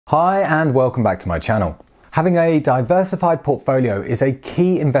Hi and welcome back to my channel. Having a diversified portfolio is a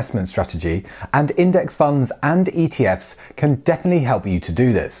key investment strategy, and index funds and ETFs can definitely help you to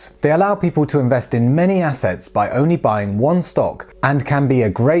do this. They allow people to invest in many assets by only buying one stock and can be a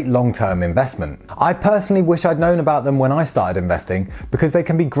great long-term investment. I personally wish I'd known about them when I started investing, because they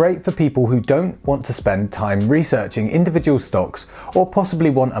can be great for people who don't want to spend time researching individual stocks, or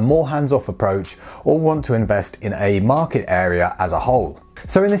possibly want a more hands-off approach, or want to invest in a market area as a whole.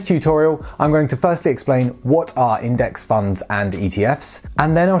 So in this tutorial, I'm going to firstly explain what are index funds and ETFs,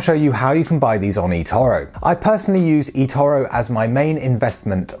 and then I'll show you how you can buy these on Etoro. I personally use Etoro as my main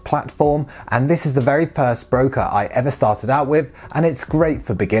investment platform, and this is the very first broker I ever started out with, and it's great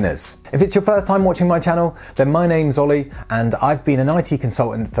for beginners. If it's your first time watching my channel, then my name's Ollie, and I've been an IT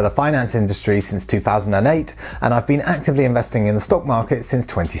consultant for the finance industry since 2008, and I've been actively investing in the stock market since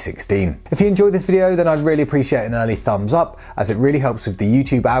 2016. If you enjoyed this video, then I'd really appreciate an early thumbs up, as it really helps with the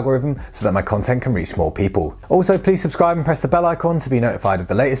YouTube algorithm so that my content can reach more people. Also, please subscribe and press the bell icon to be notified of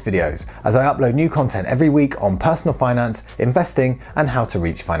the latest videos, as I upload new content every week on personal finance, investing, and how to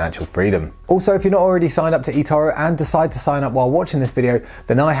reach financial freedom. Also, if you're not already signed up to Etoro and decide to sign up while watching this video,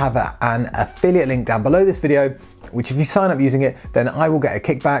 then I have an affiliate link down below this video, which if you sign up using it, then I will get a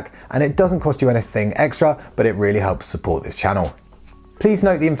kickback, and it doesn't cost you anything extra, but it really helps support this channel. Please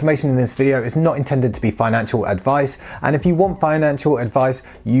note the information in this video is not intended to be financial advice, and if you want financial advice,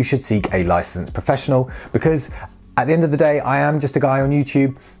 you should seek a licensed professional, because at the end of the day, I am just a guy on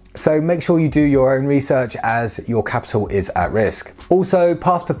YouTube. So make sure you do your own research, as your capital is at risk. Also,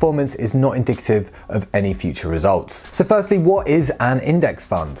 past performance is not indicative of any future results. So firstly, what is an index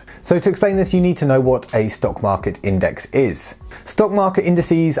fund? So to explain this, you need to know what a stock market index is. Stock market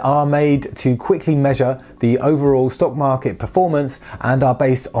indices are made to quickly measure the overall stock market performance and are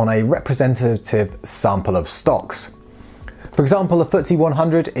based on a representative sample of stocks. For example, the FTSE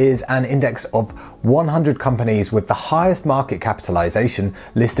 100 is an index of 100 companies with the highest market capitalization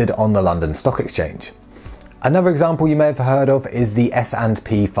listed on the London Stock Exchange. Another example you may have heard of is the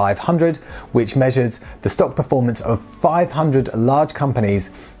S&P 500, which measures the stock performance of 500 large companies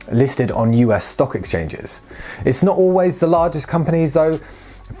listed on US stock exchanges. It's not always the largest companies though.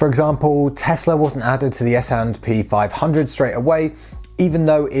 For example, Tesla wasn't added to the S&P 500 straight away, even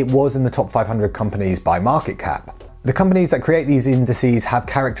though it was in the top 500 companies by market cap. The companies that create these indices have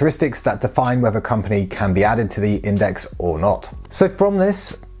characteristics that define whether a company can be added to the index or not. So from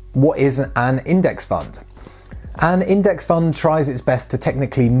this, what is an index fund? An index fund tries its best to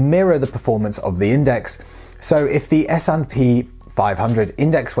technically mirror the performance of the index. So if the S&P 500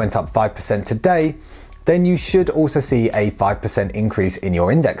 index went up 5% today, then you should also see a 5% increase in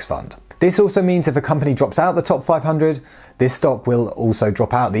your index fund. This also means if a company drops out the top 500, this stock will also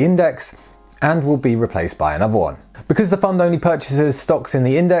drop out the index and will be replaced by another one. Because the fund only purchases stocks in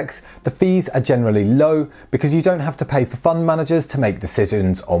the index, the fees are generally low, because you don't have to pay for fund managers to make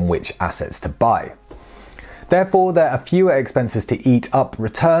decisions on which assets to buy. Therefore, there are fewer expenses to eat up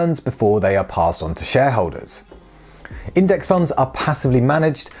returns before they are passed on to shareholders. Index funds are passively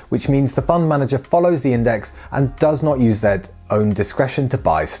managed, which means the fund manager follows the index and does not use their own discretion to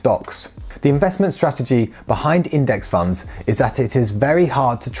buy stocks. The investment strategy behind index funds is that it is very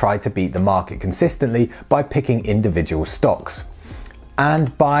hard to try to beat the market consistently by picking individual stocks.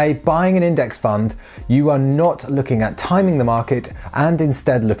 And by buying an index fund, you are not looking at timing the market, and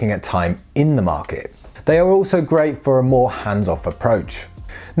instead looking at time in the market. They are also great for a more hands-off approach.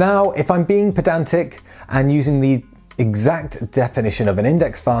 Now, if I'm being pedantic and using the exact definition of an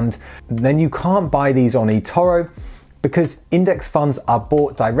index fund, then you can't buy these on Etoro, because index funds are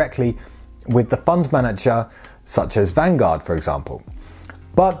bought directly with the fund manager, such as Vanguard, for example.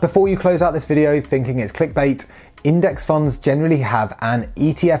 But before you close out this video thinking it's clickbait, index funds generally have an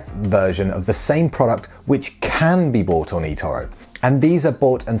ETF version of the same product which can be bought on Etoro, and these are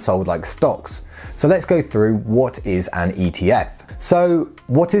bought and sold like stocks. So let's go through what is an ETF. So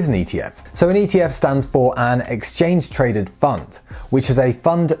what is an ETF? So an ETF stands for an exchange traded fund, which is a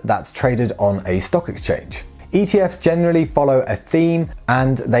fund that's traded on a stock exchange. ETFs generally follow a theme,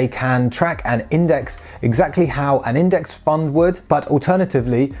 and they can track an index exactly how an index fund would, but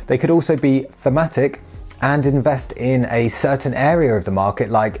alternatively, they could also be thematic and invest in a certain area of the market,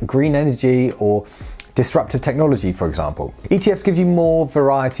 like green energy or disruptive technology, for example. ETFs give you more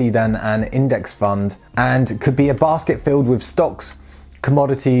variety than an index fund, and could be a basket filled with stocks,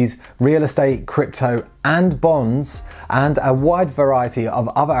 commodities, real estate, crypto, and bonds, and a wide variety of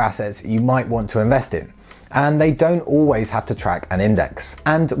other assets you might want to invest in. And they don't always have to track an index.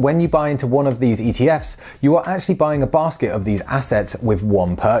 And when you buy into one of these ETFs, you are actually buying a basket of these assets with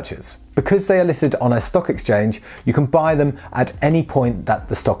one purchase. because they are listed on a stock exchange, you can buy them at any point that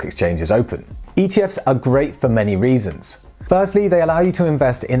the stock exchange is open. ETFs are great for many reasons. Firstly, they allow you to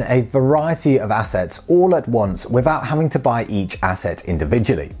invest in a variety of assets all at once without having to buy each asset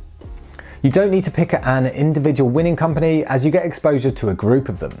individually. You don't need to pick an individual winning company as you get exposure to a group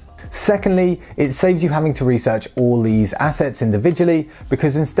of them. Secondly, it saves you having to research all these assets individually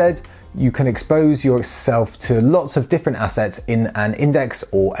because instead you can expose yourself to lots of different assets in an index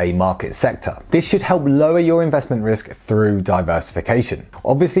or a market sector. This should help lower your investment risk through diversification.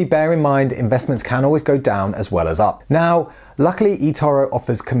 Obviously, bear in mind investments can always go down as well as up. Now, luckily Etoro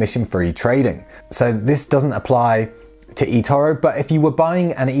offers commission-free trading, so this doesn't apply to Etoro, but if you were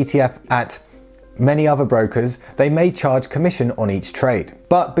buying an ETF at many other brokers, they may charge commission on each trade.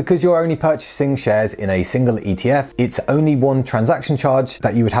 But because you're only purchasing shares in a single ETF, it's only one transaction charge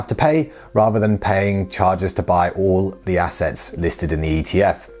that you would have to pay rather than paying charges to buy all the assets listed in the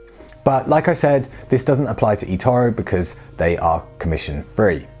ETF. But like I said, this doesn't apply to Etoro because they are commission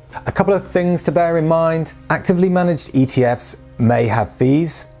free. A couple of things to bear in mind. Actively managed ETFs may have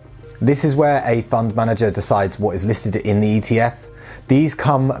fees. This is where a fund manager decides what is listed in the ETF. These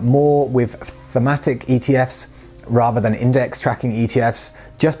come more with thematic ETFs rather than index tracking ETFs,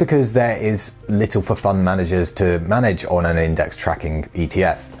 just because there is little for fund managers to manage on an index tracking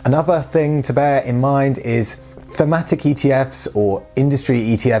ETF. Another thing to bear in mind is thematic ETFs or industry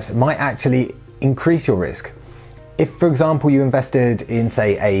ETFs might actually increase your risk. If, for example, you invested in,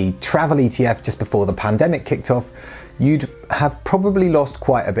 say, a travel ETF just before the pandemic kicked off, you'd have probably lost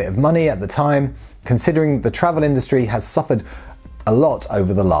quite a bit of money at the time, considering the travel industry has suffered a lot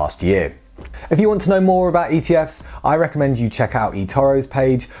over the last year. If you want to know more about ETFs, I recommend you check out Etoro's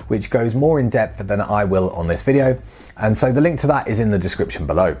page, which goes more in depth than I will on this video, and so the link to that is in the description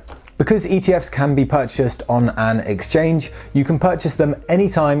below. Because ETFs can be purchased on an exchange, you can purchase them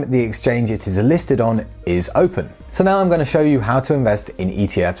anytime the exchange it is listed on is open. So now I'm going to show you how to invest in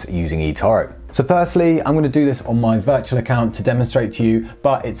ETFs using Etoro. So firstly, I'm going to do this on my virtual account to demonstrate to you,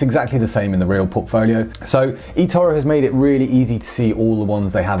 but it's exactly the same in the real portfolio. So Etoro has made it really easy to see all the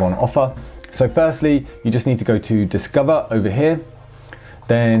ones they have on offer. So firstly, you just need to go to Discover over here,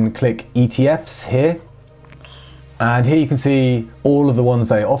 then click ETFs here. And here you can see all of the ones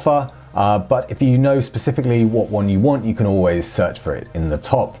they offer, but if you know specifically what one you want, you can always search for it in the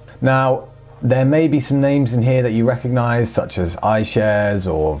top. Now, there may be some names in here that you recognize, such as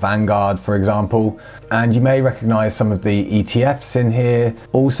iShares or Vanguard, for example, and you may recognize some of the ETFs in here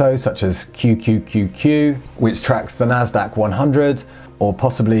also, such as QQQQ, which tracks the NASDAQ 100, or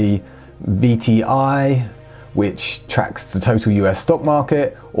possibly VTI, which tracks the total US stock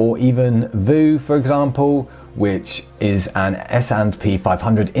market, or even VU, for example, which is an S&P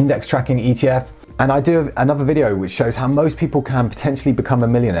 500 Index tracking ETF. And I do another video which shows how most people can potentially become a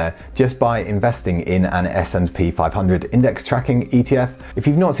millionaire just by investing in an S&P 500 Index tracking ETF. If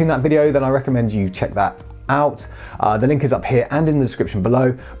you've not seen that video, then I recommend you check that out. The link is up here and in the description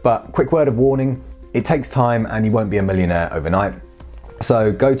below, but quick word of warning, it takes time and you won't be a millionaire overnight.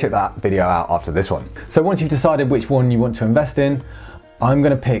 So go check that video out after this one. So once you've decided which one you want to invest in, I'm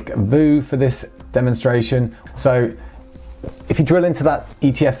going to pick VU for this demonstration. So if you drill into that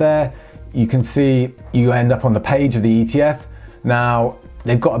ETF there, you can see you end up on the page of the ETF. Now,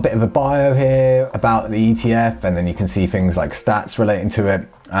 they've got a bit of a bio here about the ETF, and then you can see things like stats relating to it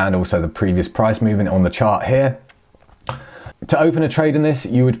and also the previous price movement on the chart here. To open a trade in this,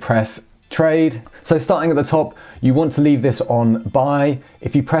 you would press trade. So starting at the top, you want to leave this on buy.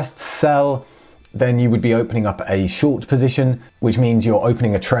 If you pressed sell, then you would be opening up a short position, which means you're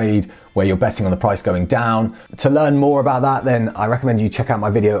opening a trade where you're betting on the price going down. To learn more about that, then I recommend you check out my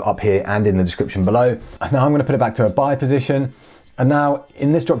video up here and in the description below. Now I'm going to put it back to a buy position. And now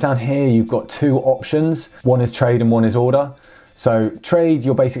in this drop down here, you've got two options. One is trade and one is order. So trade,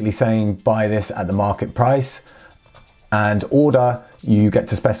 you're basically saying buy this at the market price, and order, you get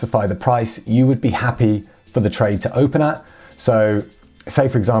to specify the price you would be happy for the trade to open at. So say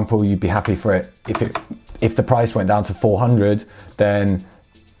for example, you'd be happy for it if the price went down to 400, then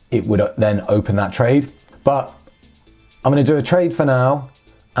it would then open that trade. But I'm going to do a trade for now,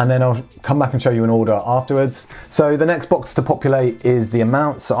 and then I'll come back and show you an order afterwards. So the next box to populate is the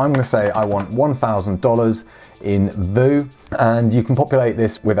amount. So I'm going to say I want $1,000 in VU, and you can populate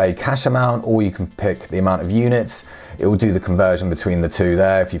this with a cash amount, or you can pick the amount of units. It will do the conversion between the two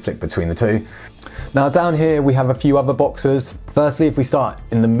there if you flick between the two. Now down here we have a few other boxes. Firstly, if we start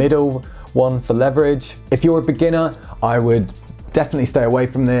in the middle one for leverage, if you're a beginner, I would definitely stay away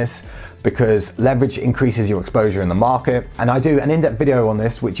from this because leverage increases your exposure in the market. And I do an in-depth video on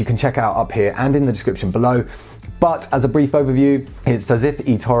this, which you can check out up here and in the description below. But as a brief overview, it's as if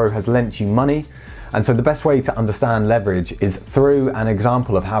Etoro has lent you money. And so the best way to understand leverage is through an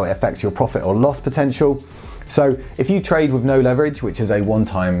example of how it affects your profit or loss potential. So if you trade with no leverage, which is a 1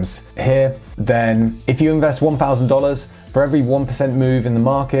 times here, then if you invest $1,000, for every 1% move in the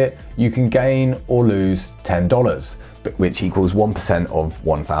market, you can gain or lose $10, which equals 1% of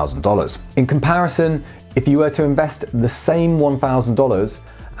 $1,000. In comparison, if you were to invest the same $1,000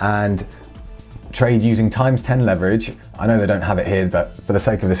 and trade using times 10 leverage, I know they don't have it here, but for the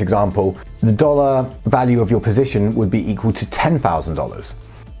sake of this example, the dollar value of your position would be equal to $10,000.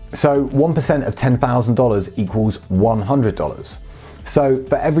 So 1% of $10,000 equals $100. So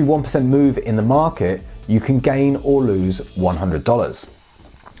for every 1% move in the market, you can gain or lose $100.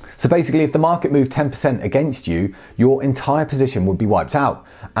 So basically, if the market moved 10% against you, your entire position would be wiped out.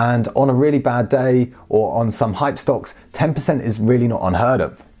 And on a really bad day or on some hype stocks, 10% is really not unheard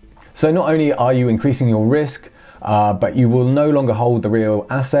of. So not only are you increasing your risk, but you will no longer hold the real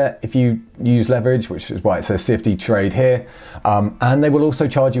asset if you use leverage, which is why it says CFD trade here. And they will also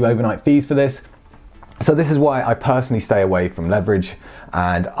charge you overnight fees for this. So this is why I personally stay away from leverage,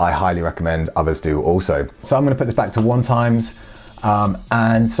 and I highly recommend others do also. So I'm going to put this back to 1 times.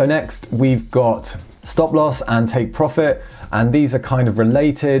 And so next we've got stop loss and take profit, and these are kind of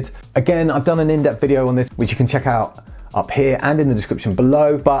related. Again, I've done an in-depth video on this, which you can check out up here and in the description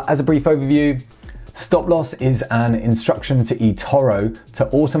below. But as a brief overview, stop loss is an instruction to Etoro to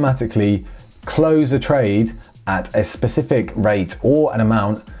automatically close a trade at a specific rate or an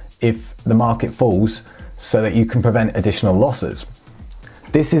amount if the market falls, so that you can prevent additional losses.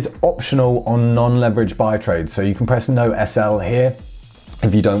 This is optional on non-leveraged buy trades, so you can press no SL here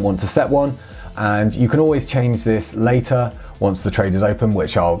if you don't want to set one, and you can always change this later once the trade is open,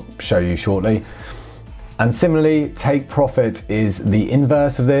 which I'll show you shortly. And similarly, take profit is the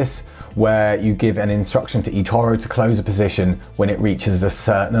inverse of this, where you give an instruction to Etoro to close a position when it reaches a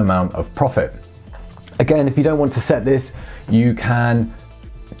certain amount of profit. Again, if you don't want to set this, you can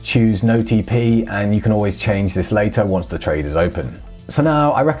choose no TP, and you can always change this later once the trade is open. So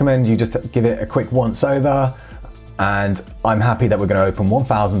now I recommend you just give it a quick once over, and I'm happy that we're going to open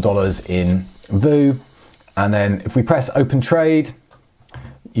 $1,000 in VU. And then if we press open trade,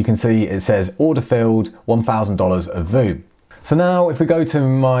 you can see it says order filled, $1,000 of VU. So now if we go to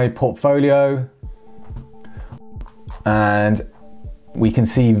my portfolio, and we can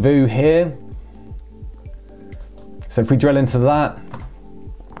see VU here. So if we drill into that,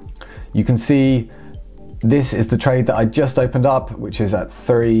 you can see this is the trade that I just opened up, which is at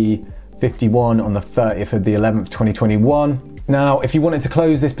 3:51 on the 30th of the 11th, 2021. Now, if you wanted to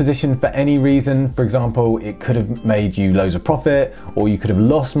close this position for any reason, for example, it could have made you loads of profit, or you could have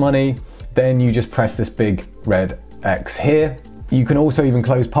lost money, then you just press this big red X here. You can also even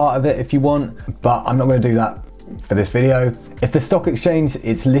close part of it if you want, but I'm not going to do that for this video. If the stock exchange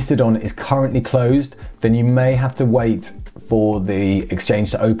it's listed on is currently closed, then you may have to wait for the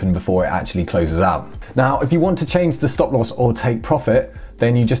exchange to open before it actually closes out. Now, if you want to change the stop loss or take profit,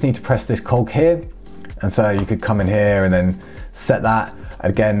 then you just need to press this cog here. And so you could come in here and then set that.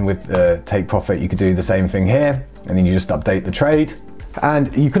 Again, with the take profit, you could do the same thing here, and then you just update the trade.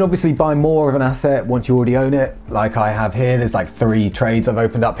 And you can obviously buy more of an asset once you already own it, like I have here. There's like 3 trades I've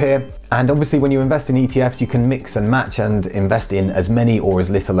opened up here. And obviously when you invest in ETFs, you can mix and match and invest in as many or as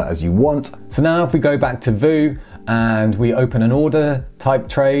little as you want. So now if we go back to VU and we open an order type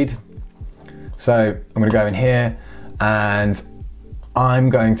trade. So I'm going to go in here, and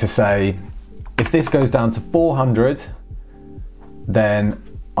I'm going to say, if this goes down to 400, then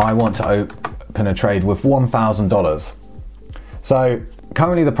I want to open a trade with $1,000. So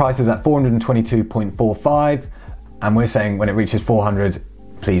currently the price is at 422.45, and we're saying when it reaches 400,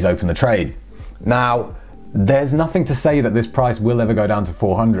 please open the trade. Now, there's nothing to say that this price will ever go down to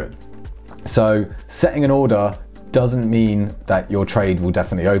 400. So setting an order doesn't mean that your trade will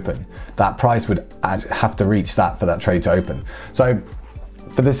definitely open. That price would have to reach that for that trade to open. So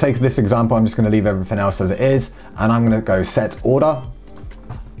for the sake of this example, I'm just going to leave everything else as it is, and I'm going to go set order.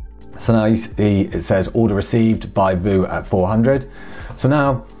 So now you see it says order received by VU at 400. So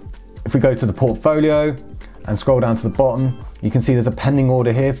now if we go to the portfolio and scroll down to the bottom, you can see there's a pending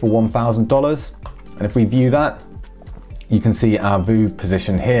order here for $1,000. And if we view that, you can see our VU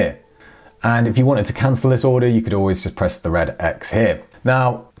position here. And if you wanted to cancel this order, you could always just press the red X here.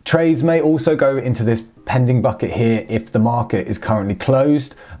 Now, trades may also go into this pending bucket here if the market is currently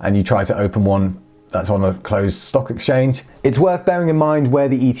closed and you try to open one that's on a closed stock exchange. It's worth bearing in mind where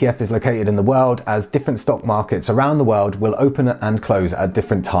the ETF is located in the world, as different stock markets around the world will open and close at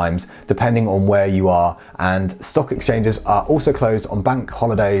different times depending on where you are, and stock exchanges are also closed on bank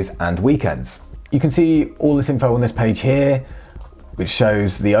holidays and weekends. You can see all this info on this page here, which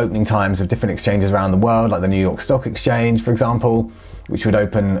shows the opening times of different exchanges around the world, like the New York Stock Exchange, for example, which would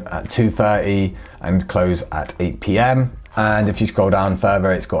open at 2:30 and close at 8 p.m. And if you scroll down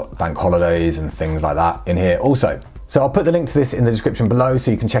further, it's got bank holidays and things like that in here also. So I'll put the link to this in the description below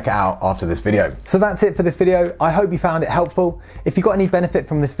so you can check it out after this video. So that's it for this video. I hope you found it helpful. If you got any benefit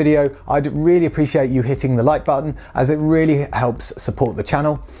from this video, I'd really appreciate you hitting the like button, as it really helps support the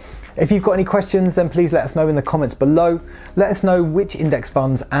channel. If you've got any questions, then please let us know in the comments below. Let us know which index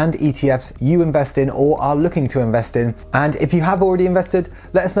funds and ETFs you invest in or are looking to invest in. And if you have already invested,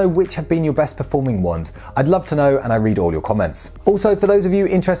 let us know which have been your best performing ones. I'd love to know, and I read all your comments. Also, for those of you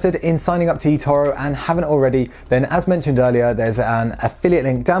interested in signing up to Etoro and haven't already, then as mentioned earlier, there's an affiliate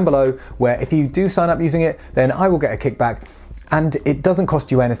link down below where if you do sign up using it, then I will get a kickback. And it doesn't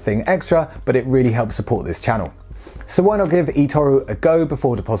cost you anything extra, but it really helps support this channel. So why not give Etoro a go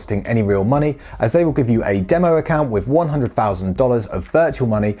before depositing any real money, as they will give you a demo account with $100,000 of virtual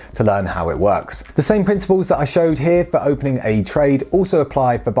money to learn how it works. The same principles that I showed here for opening a trade also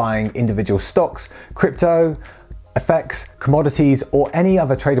apply for buying individual stocks, crypto, FX, commodities, or any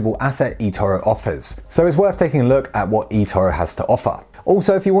other tradable asset Etoro offers. So it's worth taking a look at what Etoro has to offer.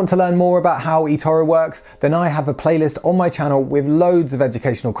 Also, if you want to learn more about how Etoro works, then I have a playlist on my channel with loads of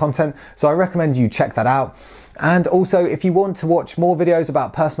educational content, so I recommend you check that out. And also, if you want to watch more videos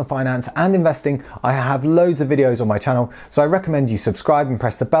about personal finance and investing, I have loads of videos on my channel, so I recommend you subscribe and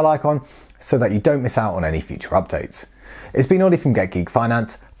press the bell icon so that you don't miss out on any future updates. It's been Ollie from Get Geek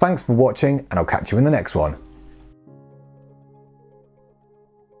Finance. Thanks for watching, and I'll catch you in the next one.